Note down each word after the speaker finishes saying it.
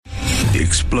The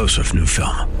explosive new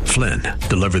film, Flynn,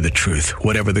 deliver the truth,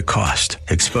 whatever the cost,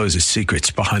 exposes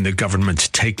secrets behind the government's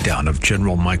takedown of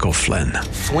General Michael Flynn.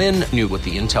 Flynn knew what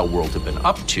the intel world had been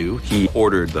up to. He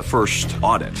ordered the first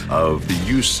audit of the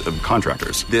use of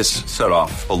contractors. This set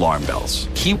off alarm bells.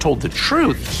 He told the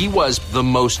truth. He was the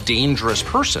most dangerous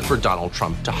person for Donald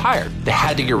Trump to hire. They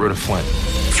had to get rid of Flynn.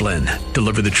 Flynn,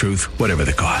 deliver the truth, whatever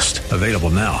the cost. Available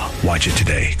now. Watch it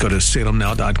today. Go to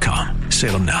salemnow.com.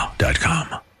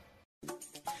 salemnow.com.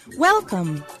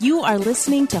 Welcome. You are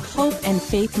listening to Hope and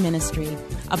Faith Ministry,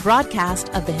 a broadcast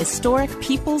of the historic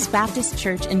People's Baptist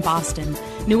Church in Boston,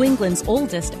 New England's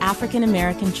oldest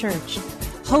African-American church.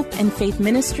 Hope and Faith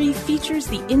Ministry features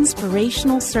the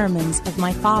inspirational sermons of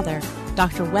my father,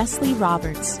 Dr. Wesley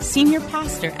Roberts, senior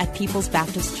pastor at People's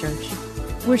Baptist Church.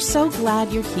 We're so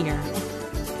glad you're here.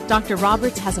 Dr.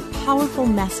 Roberts has a powerful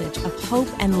message of hope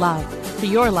and love for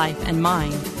your life and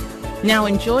mine. Now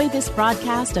enjoy this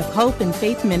broadcast of Hope and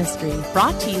Faith Ministry,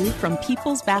 brought to you from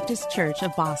People's Baptist Church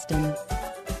of Boston.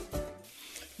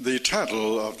 The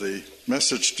title of the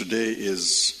message today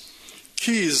is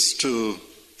Keys to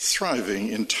Thriving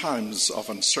in Times of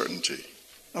Uncertainty.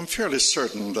 I'm fairly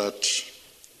certain that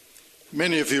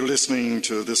many of you listening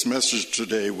to this message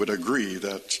today would agree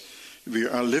that we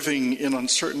are living in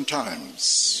uncertain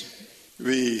times.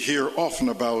 We hear often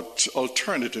about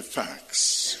alternative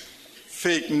facts,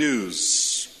 fake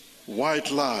news, white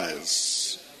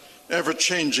lies,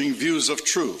 ever-changing views of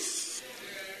truth,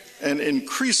 and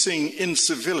increasing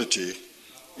incivility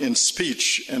in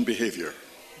speech and behavior.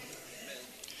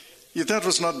 If that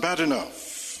was not bad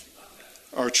enough,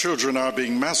 our children are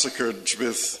being massacred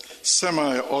with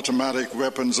semi-automatic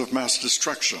weapons of mass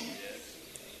destruction,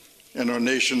 and our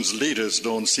nation's leaders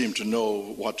don't seem to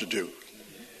know what to do.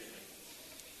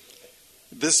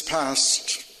 This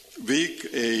past week,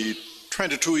 a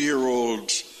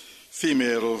 22-year-old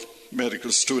female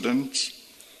medical student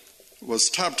was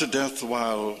stabbed to death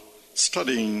while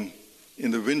studying in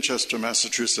the Winchester,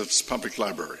 Massachusetts Public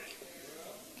Library.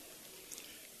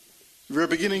 We're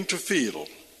beginning to feel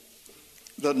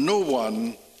that no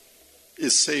one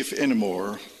is safe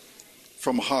anymore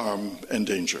from harm and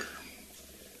danger.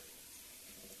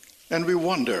 And we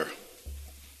wonder,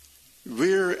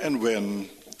 where and when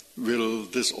will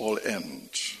this all end?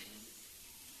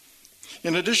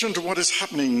 In addition to what is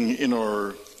happening in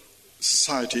our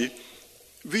society,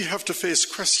 we have to face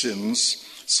questions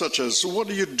such as, what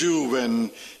do you do when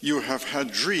you have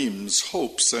had dreams,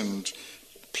 hopes, and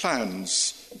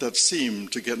plans that seem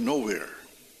to get nowhere?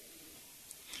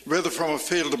 Whether from a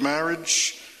failed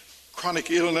marriage, chronic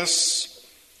illness,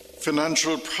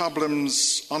 financial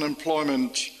problems,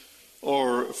 unemployment,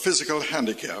 or physical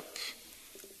handicap,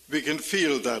 we can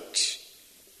feel that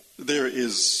there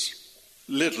is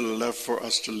little left for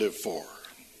us to live for.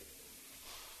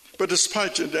 But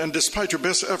despite your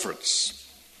best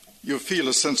efforts, you feel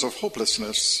a sense of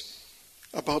hopelessness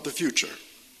about the future.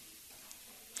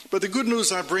 But the good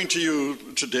news I bring to you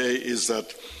today is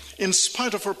that in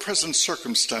spite of our present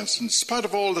circumstance, in spite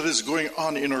of all that is going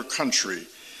on in our country,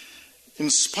 in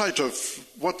spite of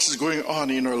what is going on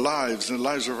in our lives and the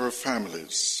lives of our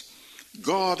families,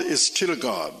 God is still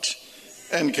God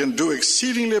and can do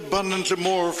exceedingly abundantly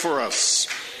more for us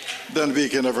than we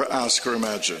can ever ask or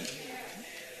imagine.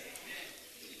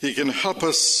 He can help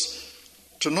us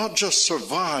to not just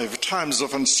survive times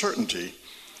of uncertainty,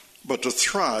 but to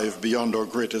thrive beyond our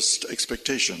greatest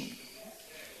expectation.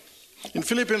 In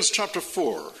Philippians chapter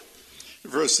 4,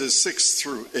 verses 6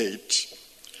 through 8,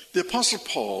 the Apostle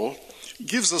Paul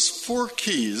gives us 4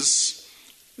 keys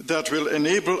that will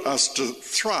enable us to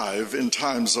thrive in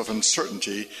times of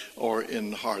uncertainty or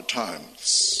in hard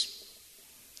times.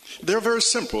 They're very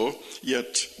simple,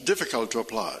 yet difficult to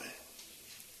apply.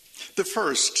 The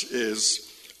first is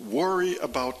worry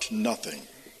about nothing.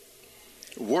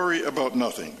 Worry about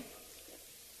nothing.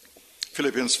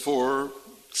 Philippians 4,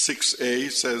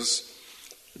 6a says,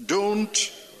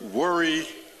 don't worry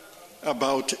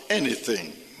about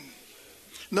anything.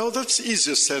 Now that's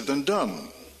easier said than done.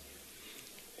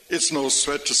 It's no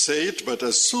sweat to say it, but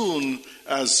as soon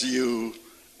as you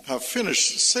have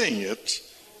finished saying it,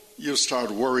 you start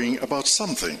worrying about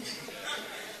something.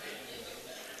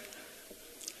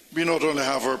 We not only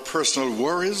have our personal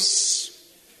worries,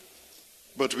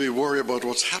 but we worry about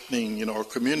what's happening in our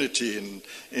community,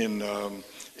 in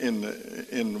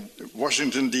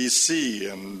Washington, D.C.,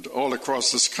 and all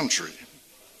across this country.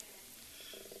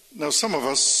 Now, some of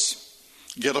us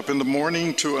get up in the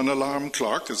morning to an alarm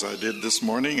clock, as I did this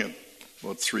morning at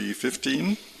about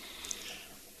 3:15.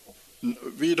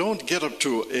 We don't get up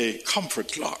to a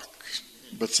comfort clock,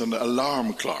 but it's an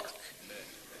alarm clock.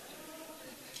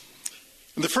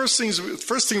 And the first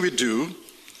thing we do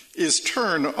is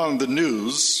turn on the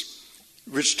news,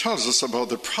 which tells us about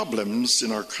the problems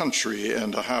in our country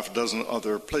and a half dozen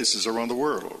other places around the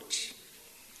world.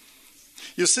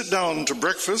 You sit down to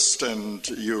breakfast and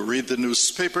you read the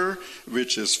newspaper,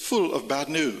 which is full of bad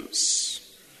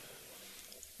news.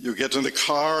 You get in the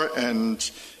car and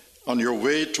on your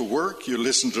way to work, you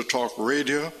listen to talk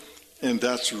radio, and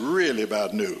that's really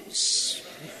bad news.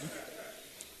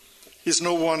 It's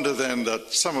no wonder then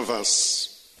that some of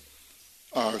us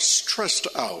are stressed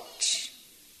out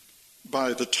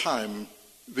by the time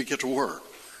we get to work.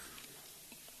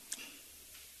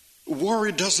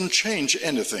 Worry doesn't change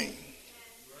anything.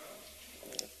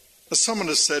 As someone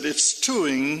has said, it's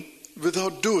doing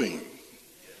without doing.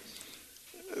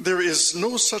 There is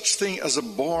no such thing as a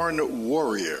born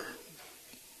warrior.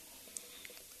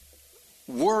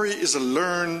 Worry is a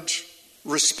learned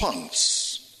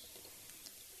response.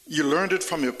 You learned it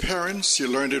from your parents, you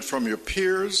learned it from your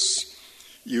peers,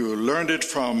 you learned it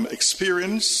from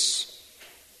experience,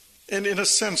 and in a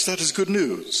sense that is good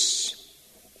news.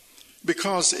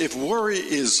 Because if worry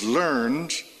is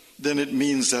learned, then it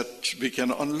means that we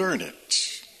can unlearn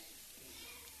it.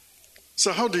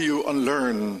 So how do you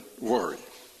unlearn worry?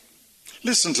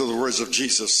 Listen to the words of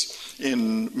Jesus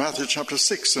in Matthew chapter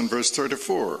 6 and verse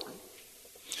 34.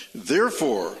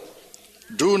 Therefore,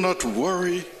 do not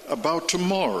worry about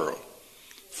tomorrow,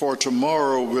 for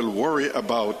tomorrow will worry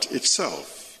about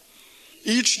itself.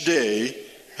 Each day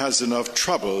has enough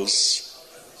troubles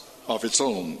of its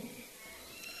own.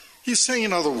 He's saying,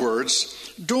 in other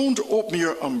words, don't open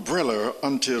your umbrella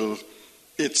until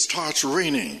it starts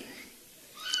raining.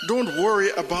 Don't worry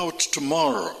about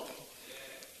tomorrow.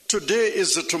 Today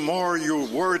is the tomorrow you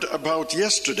worried about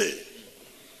yesterday.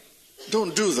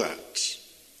 Don't do that.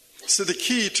 So the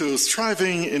key to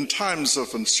thriving in times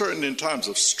of uncertainty, in times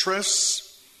of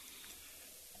stress,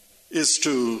 is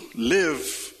to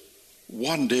live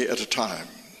one day at a time.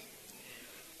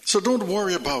 So don't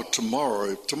worry about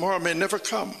tomorrow. Tomorrow may never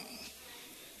come.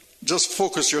 Just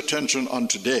focus your attention on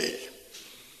today.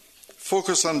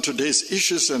 Focus on today's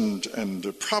issues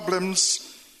and problems.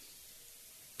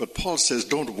 But Paul says,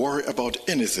 don't worry about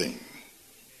anything.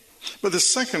 But the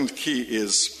second key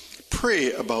is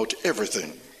pray about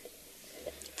everything.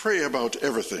 Pray about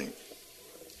everything.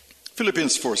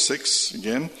 Philippians 4:6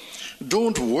 again.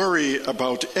 Don't worry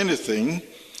about anything.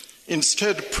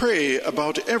 Instead, pray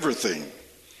about everything.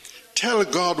 Tell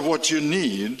God what you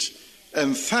need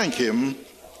and thank Him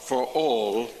for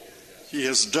all He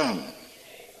has done.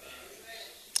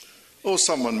 Oh,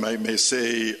 someone may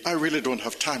say, I really don't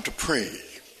have time to pray.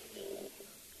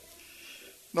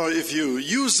 Now, if you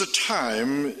use the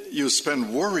time you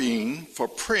spend worrying for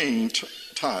praying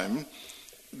time,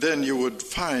 then you would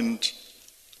find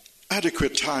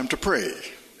adequate time to pray.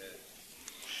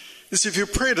 You see, if you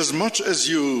prayed as much as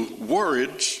you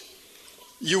worried,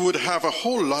 you would have a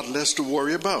whole lot less to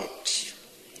worry about.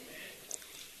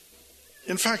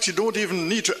 In fact, you don't even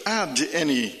need to add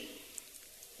any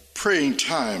praying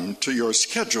time to your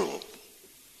schedule.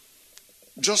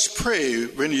 Just pray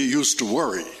when you used to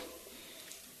worry,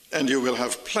 and you will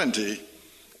have plenty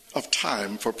of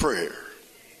time for prayer.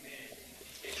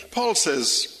 Paul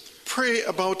says, pray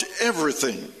about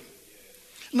everything.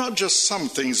 Not just some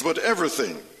things, but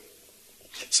everything.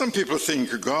 Some people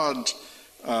think God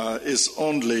is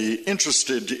only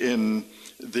interested in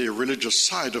the religious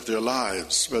side of their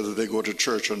lives, whether they go to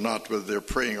church or not, whether they're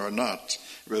praying or not,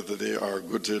 whether they are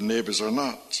good to their neighbors or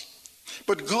not.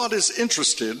 But God is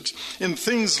interested in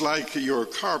things like your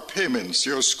car payments,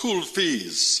 your school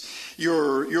fees,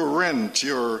 your rent,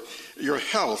 your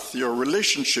health, your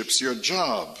relationships, your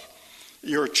job,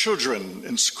 your children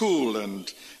in school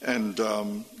and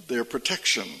their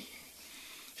protection.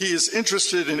 He is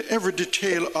interested in every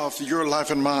detail of your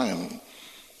life and mine.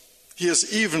 He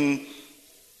has even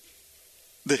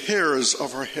the hairs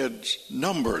of our head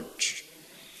numbered.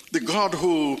 The God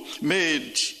who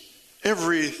made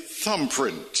every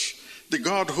thumbprint, the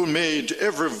God who made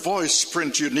every voice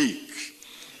print unique,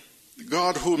 the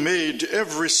God who made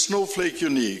every snowflake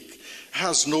unique,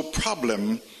 has no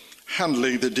problem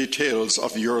handling the details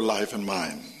of your life and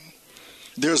mine.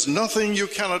 There's nothing you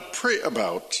cannot pray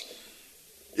about.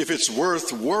 If it's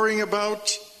worth worrying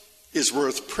about, it's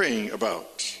worth praying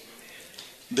about.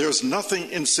 There's nothing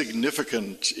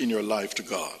insignificant in your life to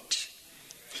God.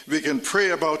 We can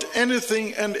pray about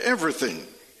anything and everything.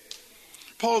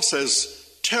 Paul says,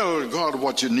 tell God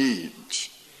what you need.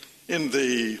 In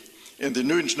the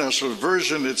New International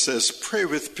Version, it says, pray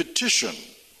with petition.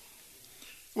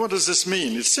 What does this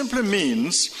mean? It simply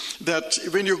means that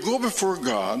when you go before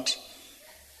God,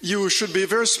 you should be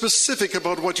very specific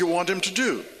about what you want him to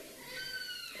do.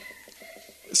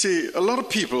 See, a lot of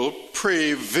people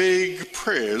pray vague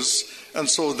prayers, and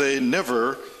so they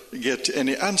never get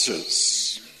any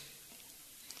answers.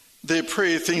 They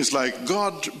pray things like,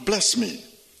 God bless me,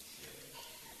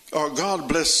 or God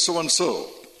bless so-and-so.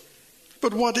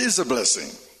 But what is a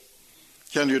blessing?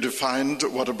 Can you define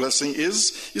what a blessing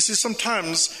is? You see,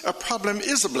 sometimes a problem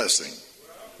is a blessing.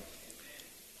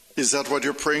 Is that what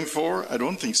you're praying for? I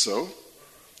don't think so.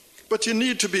 But you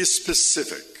need to be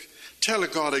specific. Tell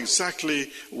God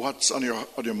exactly what's on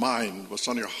your mind, what's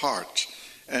on your heart,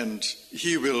 and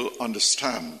he will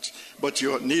understand. But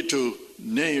you need to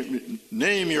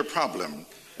name your problem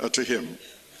to him.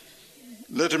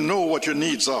 Let him know what your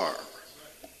needs are.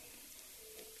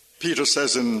 Peter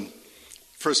says in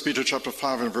 1 Peter chapter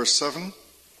 5 and verse 7,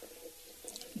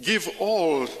 give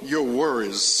all your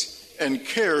worries and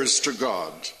cares to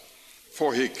God,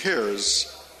 for he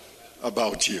cares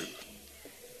about you.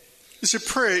 You see,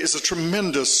 prayer is a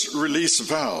tremendous release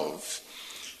valve.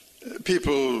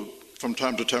 People from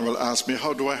time to time will ask me,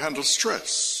 how do I handle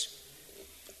stress?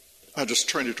 I just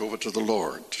turn it over to the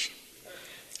Lord.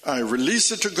 I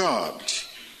release it to God.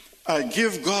 I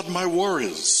give God my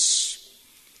worries.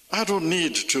 I don't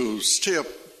need to stay up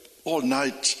all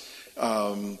night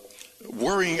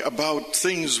worrying about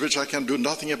things which I can do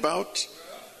nothing about.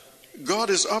 God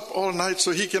is up all night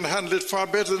so he can handle it far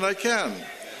better than I can.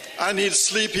 I need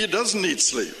sleep, he doesn't need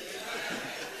sleep.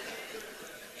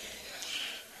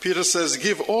 Peter says,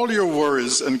 give all your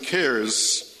worries and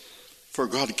cares, for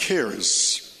God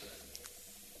cares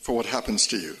for what happens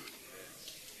to you.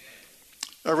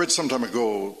 I read some time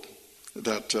ago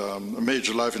that a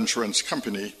major life insurance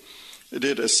company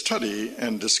did a study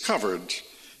and discovered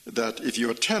that if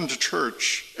you attend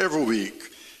church every week,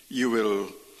 you will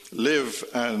live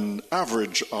an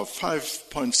average of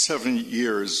 5.7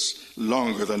 years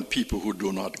longer than people who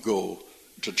do not go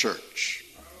to church.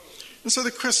 And so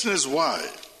the question is why?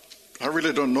 I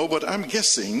really don't know, but I'm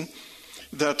guessing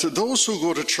that those who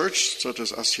go to church, such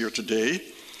as us here today,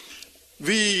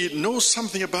 we know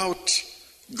something about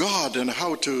God and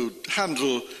how to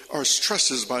handle our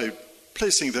stresses by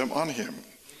placing them on him.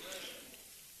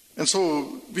 And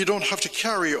so we don't have to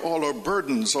carry all our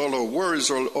burdens, all our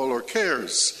worries, all our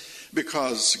cares,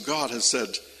 because God has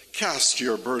said, cast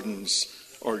your burdens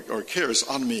or cares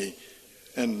on me,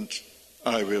 and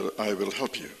I will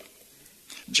help you.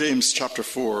 James chapter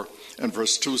 4 and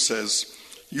verse 2 says,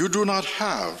 you do not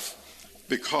have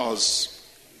because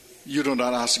you do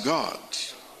not ask God.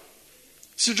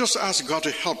 So just ask God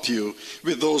to help you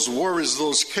with those worries,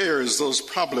 those cares, those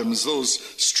problems, those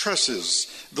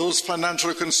stresses, those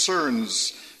financial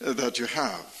concerns that you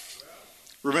have.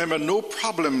 Remember, no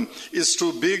problem is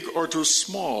too big or too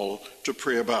small to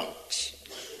pray about.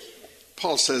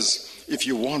 Paul says, if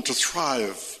you want to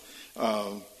thrive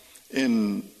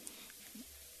in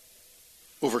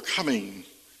overcoming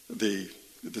the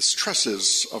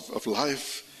stresses of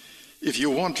life, if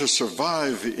you want to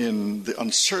survive in the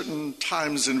uncertain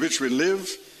times in which we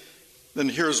live, then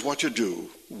here's what you do.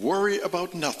 Worry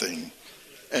about nothing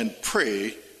and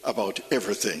pray about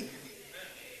everything.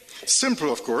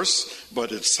 Simple, of course,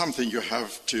 but it's something you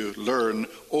have to learn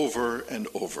over and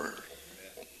over.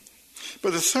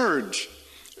 But the third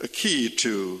key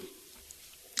to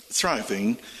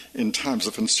thriving in times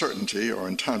of uncertainty or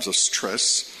in times of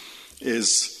stress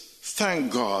is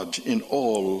thank God in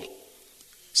all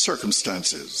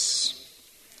circumstances.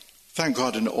 Thank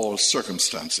God in all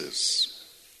circumstances.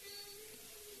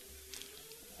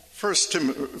 1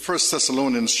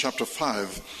 Thessalonians chapter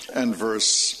 5 and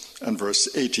verse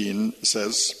 18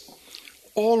 says,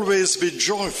 always be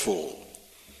joyful,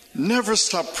 never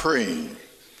stop praying,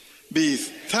 be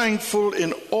thankful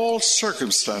in all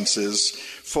circumstances,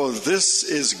 for this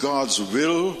is God's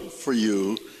will for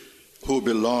you who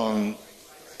belong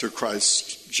to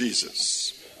Christ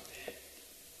Jesus.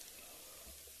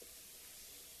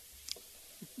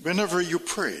 Whenever you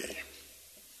pray,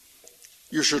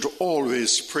 you should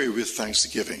always pray with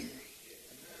thanksgiving.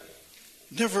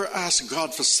 Never ask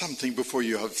God for something before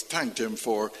you have thanked him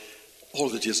for all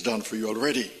that he has done for you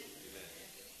already.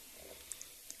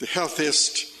 The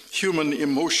healthiest human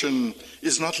emotion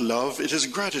is not love, it is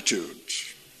gratitude.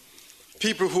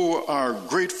 People who are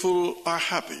grateful are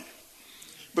happy.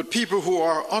 But people who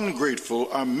are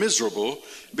ungrateful are miserable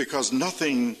because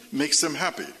nothing makes them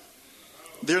happy.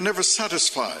 They're never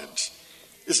satisfied.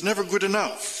 It's never good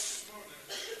enough.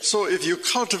 So if you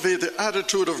cultivate the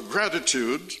attitude of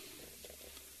gratitude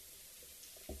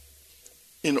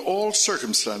in all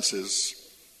circumstances,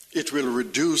 it will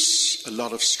reduce a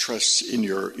lot of stress in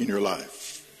your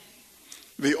life.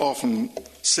 We often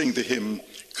sing the hymn,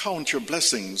 "Count your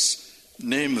blessings,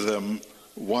 name them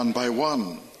one by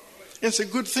one." It's a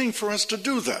good thing for us to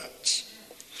do that.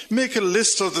 Make a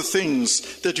list of the things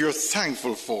that you're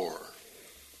thankful for,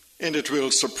 and it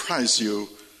will surprise you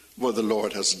what the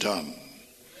Lord has done.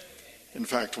 In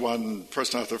fact, one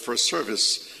person after the first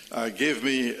service gave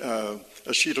me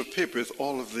a sheet of paper with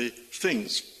all of the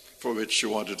things for which she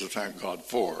wanted to thank God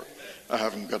for. I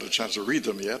haven't got a chance to read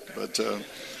them yet, but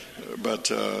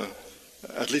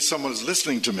at least someone is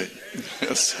listening to me.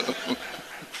 So.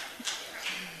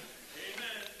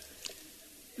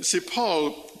 You see,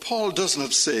 Paul does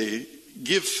not say,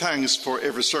 give thanks for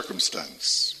every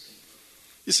circumstance.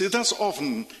 You see, that's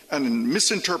often a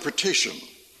misinterpretation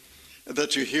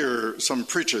that you hear some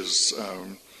preachers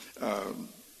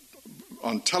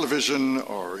on television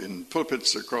or in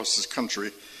pulpits across this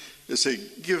country. They say,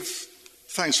 give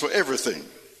thanks for everything.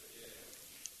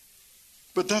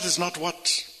 But that is not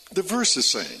what the verse is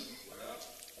saying.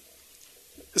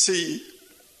 You see,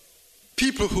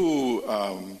 people who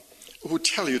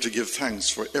tell you to give thanks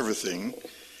for everything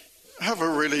have a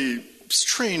really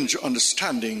strange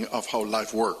understanding of how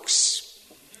life works.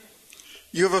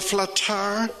 You have a flat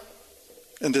tire,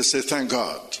 and they say, thank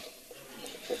God.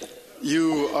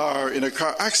 You are in a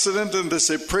car accident, and they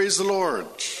say, praise the Lord.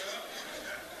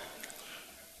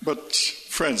 But,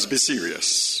 friends, be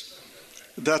serious.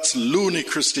 That's loony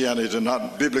Christianity,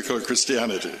 not biblical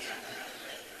Christianity.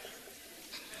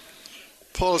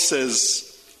 Paul says,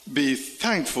 be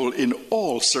thankful in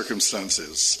all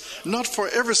circumstances, not for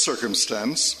every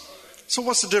circumstance. So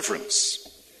what's the difference?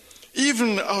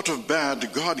 Even out of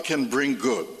bad, God can bring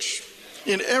good.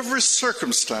 In every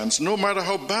circumstance, no matter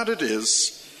how bad it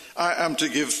is, I am to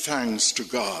give thanks to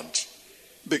God.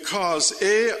 Because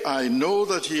A, I know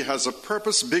that He has a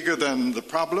purpose bigger than the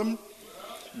problem.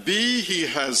 B, He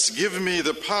has given me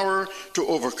the power to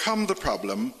overcome the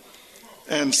problem.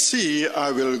 And C,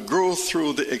 I will grow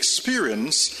through the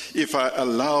experience if I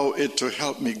allow it to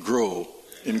help me grow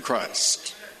in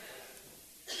Christ.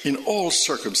 In all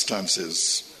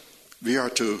circumstances, we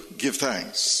are to give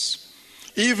thanks.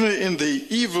 Even in the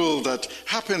evil that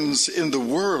happens in the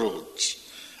world,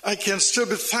 I can still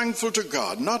be thankful to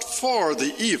God, not for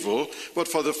the evil, but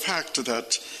for the fact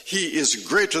that He is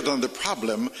greater than the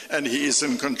problem and He is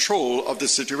in control of the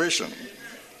situation.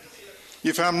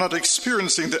 If I'm not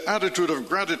experiencing the attitude of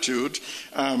gratitude,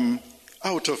 I'm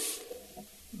out of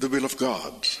the will of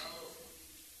God.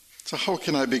 So how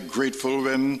can I be grateful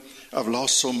when I've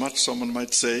lost so much, someone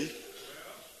might say?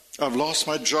 I've lost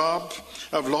my job,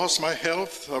 I've lost my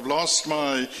health, I've lost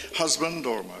my husband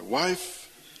or my wife.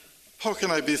 How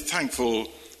can I be thankful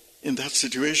in that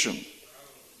situation?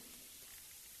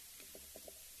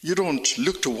 You don't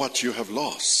look to what you have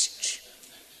lost.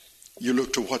 You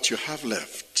look to what you have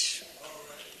left.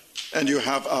 And you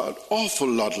have an awful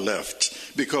lot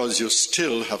left because you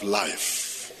still have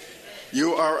life.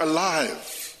 You are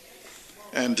alive.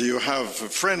 And you have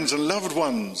friends and loved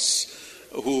ones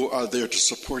who are there to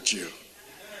support you.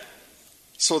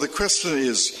 So the question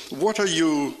is, what are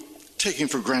you taking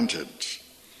for granted?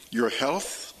 Your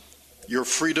health, your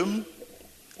freedom,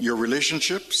 your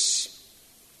relationships?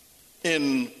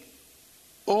 In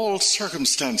all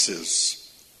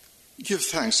circumstances, give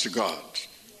thanks to God.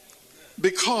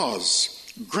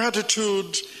 Because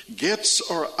gratitude gets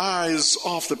our eyes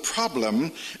off the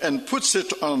problem and puts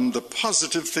it on the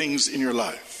positive things in your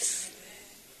life.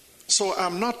 So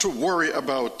I'm not to worry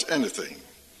about anything.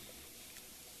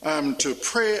 I'm to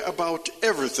pray about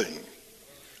everything.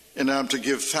 And I'm to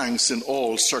give thanks in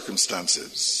all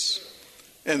circumstances.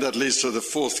 And that leads to the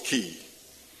fourth key.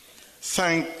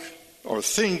 Think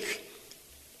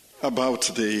about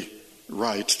the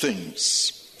right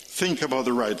things. Think about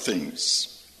the right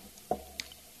things.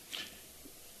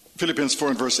 Philippians 4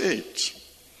 and verse 8.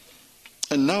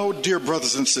 And now, dear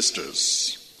brothers and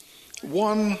sisters,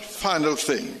 one final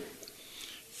thing.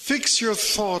 Fix your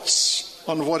thoughts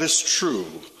on what is true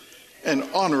and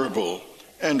honorable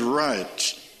and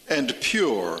right and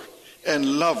pure and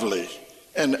lovely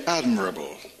and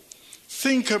admirable.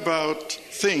 Think about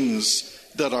things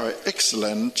that are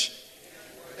excellent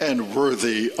and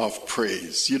worthy of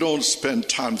praise. You don't spend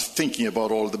time thinking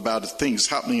about all the bad things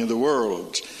happening in the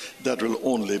world. That will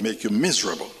only make you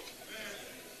miserable.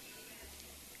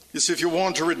 You see, if you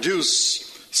want to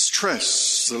reduce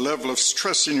stress, the level of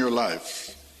stress in your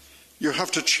life, you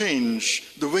have to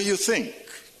change the way you think.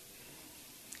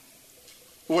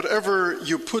 Whatever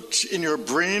you put in your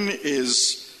brain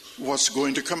is what's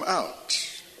going to come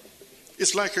out.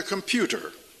 It's like a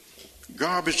computer.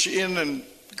 Garbage in and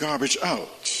garbage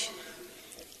out.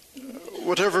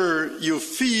 whatever you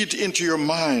feed into your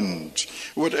mind,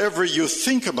 whatever you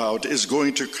think about is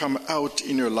going to come out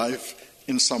in your life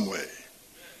in some way.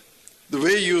 The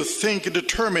way you think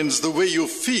determines the way you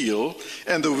feel,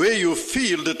 and the way you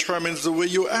feel determines the way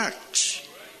you act.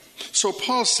 So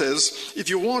Paul says, if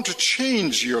you want to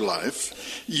change your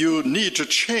life, you need to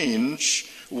change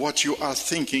what you are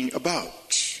thinking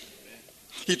about.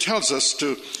 He tells us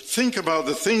to think about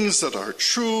the things that are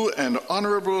true and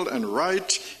honorable and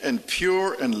right and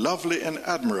pure and lovely and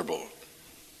admirable.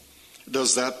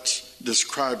 Does that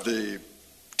describe the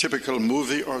typical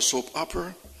movie or soap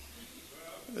opera?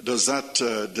 Does that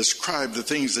describe the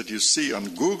things that you see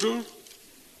on Google?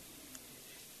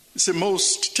 You see,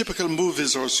 most typical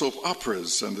movies or soap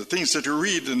operas and the things that you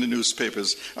read in the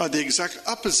newspapers are the exact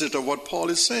opposite of what Paul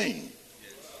is saying.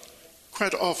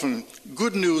 Quite often,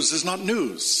 good news is not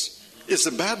news. It's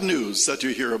the bad news that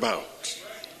you hear about.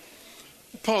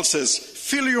 Paul says,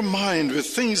 fill your mind with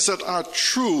things that are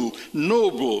true,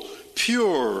 noble,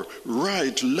 pure,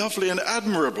 right, lovely, and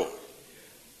admirable.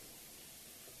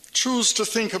 Choose to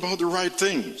think about the right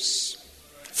things.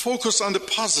 Focus on the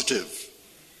positive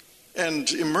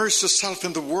and immerse yourself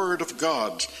in the Word of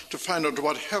God to find out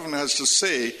what heaven has to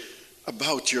say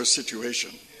about your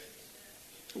situation.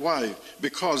 Why?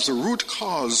 Because the root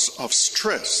cause of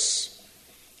stress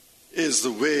is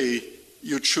the way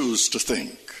you choose to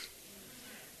think.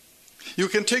 You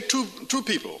can take two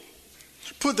people,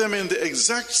 put them in the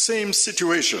exact same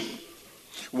situation.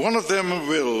 One of them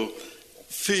will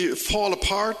fall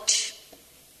apart,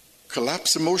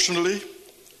 collapse emotionally,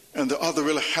 and the other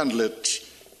will handle it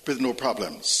with no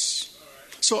problems.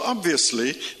 So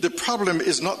obviously, the problem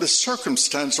is not the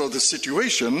circumstance or the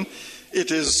situation, it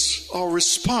is our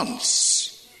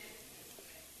response.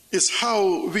 It's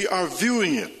how we are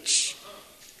viewing it.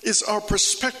 It's our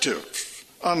perspective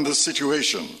on the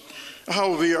situation,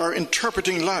 how we are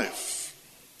interpreting life.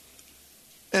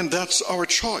 And that's our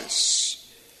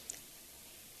choice.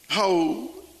 How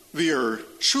we are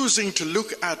choosing to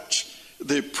look at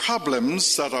the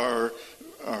problems that are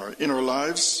in our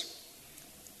lives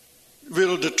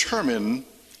will determine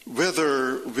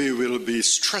whether we will be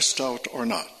stressed out or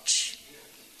not.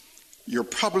 Your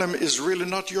problem is really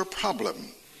not your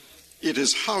problem. It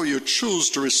is how you choose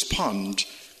to respond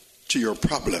to your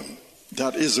problem.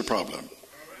 That is a problem.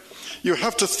 You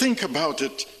have to think about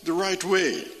it the right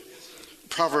way.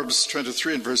 Proverbs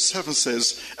 23 and verse 7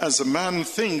 says, as a man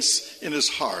thinks in his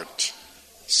heart,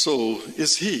 so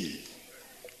is he.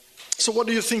 So what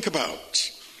do you think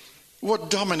about?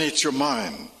 What dominates your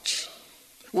mind?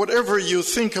 Whatever you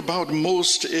think about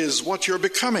most is what you're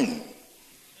becoming.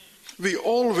 We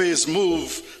always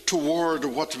move toward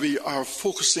what we are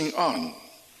focusing on.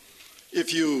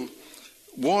 If you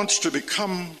want to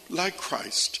become like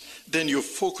Christ, then you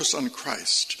focus on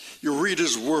Christ. You read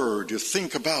his word, you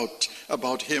think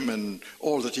about him and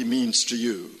all that he means to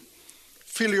you.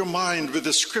 Fill your mind with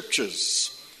the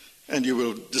scriptures, and you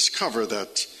will discover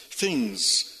that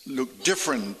things look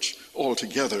different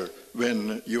altogether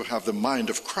when you have the mind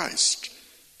of Christ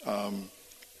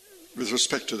with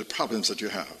respect to the problems that you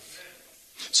have.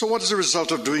 So what is the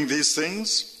result of doing these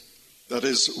things? That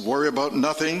is, worry about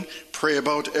nothing, pray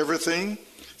about everything,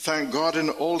 thank God in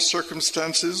all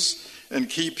circumstances, and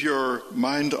keep your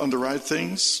mind on the right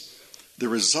things. The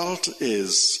result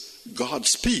is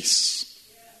God's peace.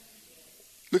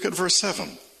 Look at verse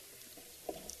 7.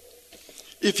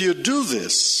 If you do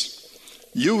this,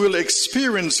 you will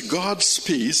experience God's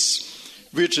peace,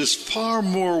 which is far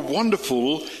more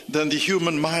wonderful than the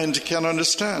human mind can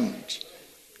understand.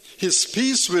 His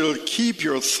peace will keep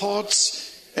your thoughts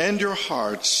and your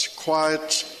hearts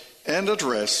quiet and at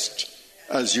rest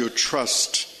as you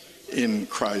trust in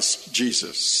Christ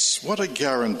Jesus. What a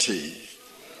guarantee.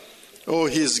 Oh,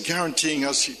 he is guaranteeing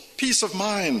us peace of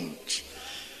mind.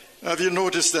 Have you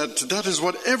noticed that is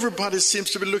what everybody seems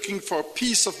to be looking for,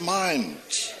 peace of mind?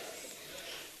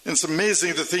 And it's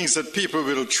amazing the things that people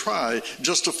will try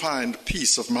just to find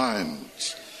peace of mind.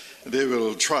 They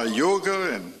will try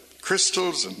yoga and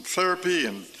crystals and therapy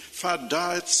and fad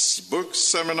diets, books,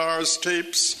 seminars,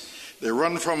 tapes. They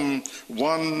run from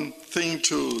one thing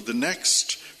to the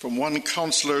next, from one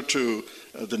counselor to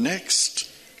the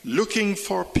next, looking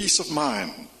for peace of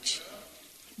mind.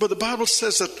 But the Bible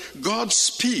says that God's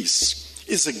peace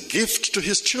is a gift to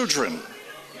his children.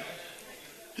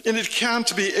 And it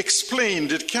can't be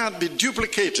explained, it can't be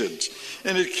duplicated,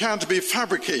 and it can't be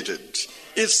fabricated.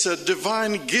 It's a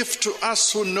divine gift to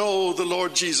us who know the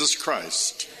Lord Jesus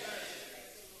Christ.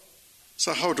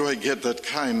 So how do I get that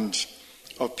kind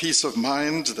of peace of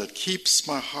mind that keeps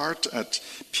my heart at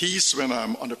peace when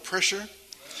I'm under pressure?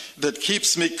 that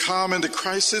keeps me calm in the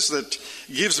crisis, that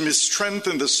gives me strength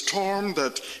in the storm,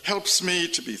 that helps me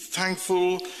to be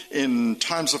thankful in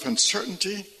times of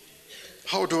uncertainty?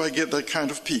 How do I get that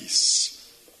kind of peace?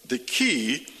 The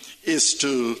key is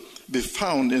to be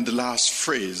found in the last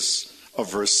phrase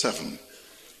of verse 7.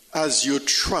 As you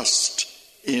trust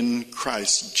in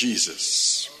Christ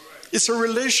Jesus. It's a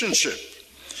relationship.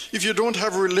 If you don't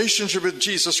have a relationship with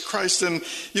Jesus Christ, then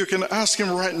you can ask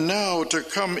him right now to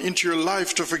come into your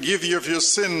life, to forgive you of your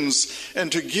sins,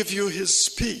 and to give you his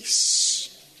peace.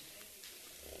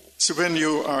 So when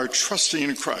you are trusting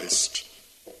in Christ,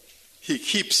 he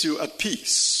keeps you at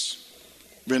peace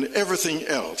when everything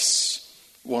else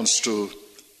wants to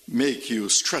make you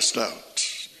stressed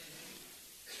out.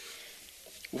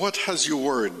 What has you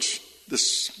worried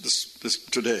this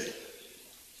today?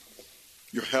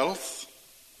 Your health?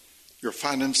 Your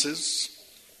finances,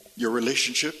 your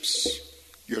relationships,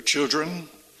 your children,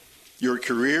 your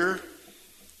career,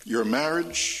 your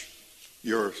marriage,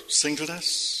 your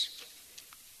singleness?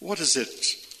 What is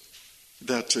it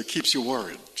that keeps you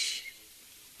worried?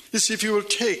 You see, if you will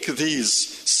take these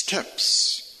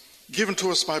steps given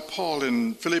to us by Paul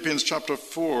in Philippians chapter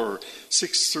 4,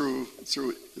 6 through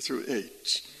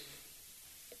 8,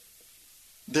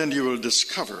 then you will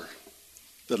discover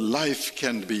that life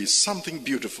can be something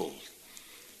beautiful,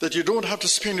 that you don't have to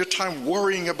spend your time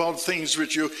worrying about things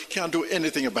which you can't do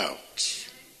anything about.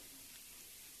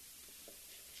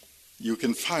 You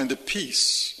can find the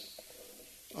peace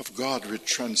of God which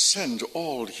transcends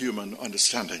all human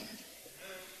understanding.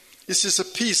 This is a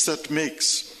peace that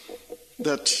makes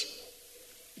that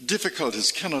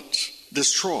difficulties cannot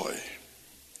destroy.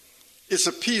 It's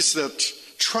a peace that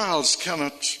trials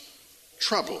cannot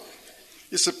trouble.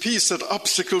 It's a peace that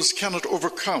obstacles cannot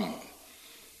overcome,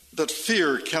 that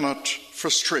fear cannot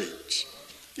frustrate.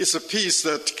 It's a peace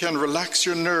that can relax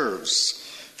your nerves,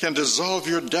 can dissolve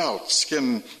your doubts,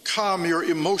 can calm your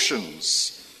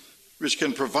emotions, which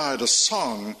can provide a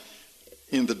song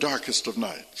in the darkest of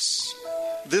nights.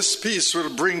 This peace will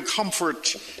bring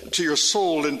comfort to your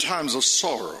soul in times of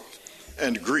sorrow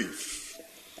and grief.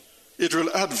 It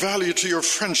will add value to your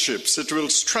friendships. It will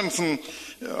strengthen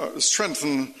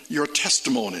your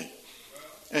testimony,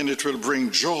 and it will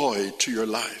bring joy to your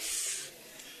life.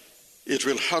 It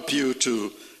will help you to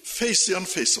face the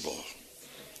unfaceable,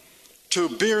 to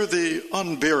bear the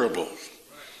unbearable,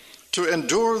 to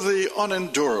endure the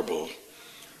unendurable,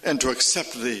 and to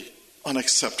accept the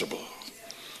unacceptable.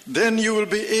 Then you will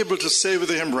be able to say with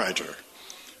the hymn writer,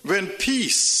 when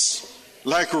peace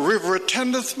like a river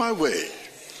attendeth my way,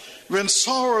 when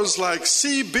sorrows like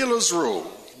sea billows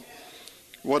roll,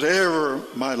 whatever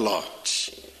my lot,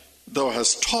 thou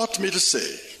hast taught me to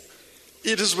say,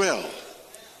 it is well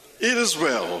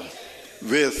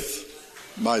with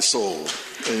my soul.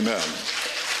 Amen.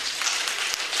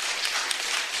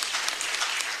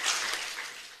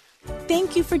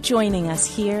 Thank you for joining us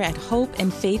here at Hope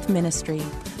and Faith Ministry,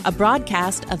 a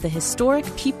broadcast of the historic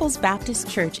People's Baptist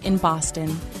Church in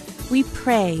Boston. We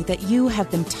pray that you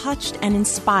have been touched and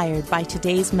inspired by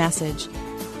today's message.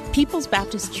 People's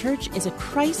Baptist Church is a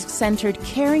Christ-centered,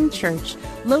 caring church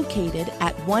located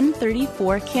at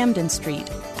 134 Camden Street,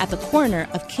 at the corner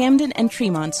of Camden and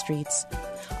Tremont Streets.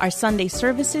 Our Sunday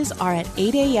services are at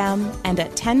 8 a.m. and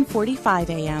at 10:45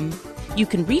 a.m. You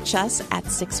can reach us at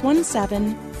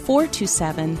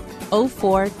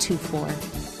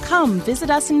 617-427-0424. Come visit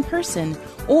us in person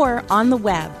or on the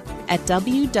web at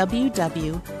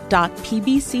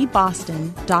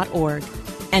www.pbcboston.org.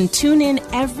 And tune in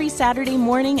every Saturday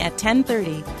morning at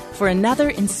 10:30 for another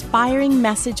inspiring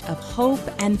message of hope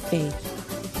and faith.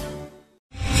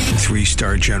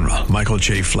 3-star General Michael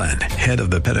J. Flynn, head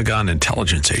of the Pentagon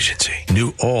Intelligence Agency,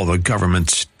 knew all the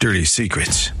government's dirty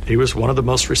secrets. He was one of the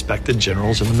most respected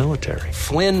generals in the military.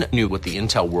 Flynn knew what the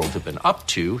intel world had been up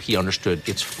to. He understood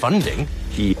its funding.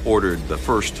 He ordered the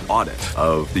first audit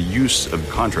of the use of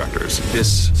contractors.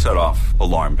 This set off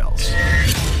alarm bells.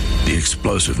 The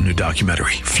explosive new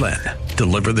documentary, Flynn,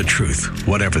 Deliver the Truth,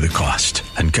 Whatever the Cost,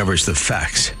 uncovers the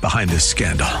facts behind this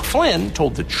scandal. Flynn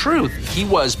told the truth. He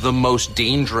was the most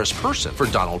dangerous person for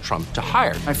Donald Trump to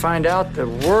hire. I find out the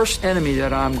worst enemy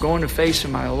that I'm going to face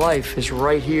in my life is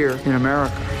right here in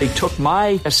America. They took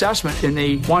my assessment and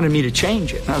they wanted me to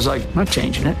change it. And I was like, I'm not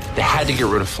changing it. They had to get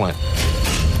rid of Flynn.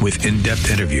 With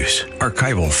in-depth interviews,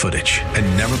 archival footage, and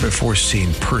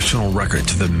never-before-seen personal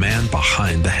records of the man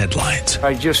behind the headlines.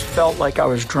 I just felt like I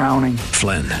was drowning.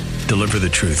 Flynn, Deliver the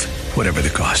Truth, Whatever the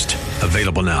Cost.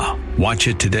 Available now. Watch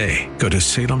it today. Go to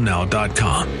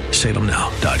salemnow.com.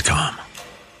 salemnow.com.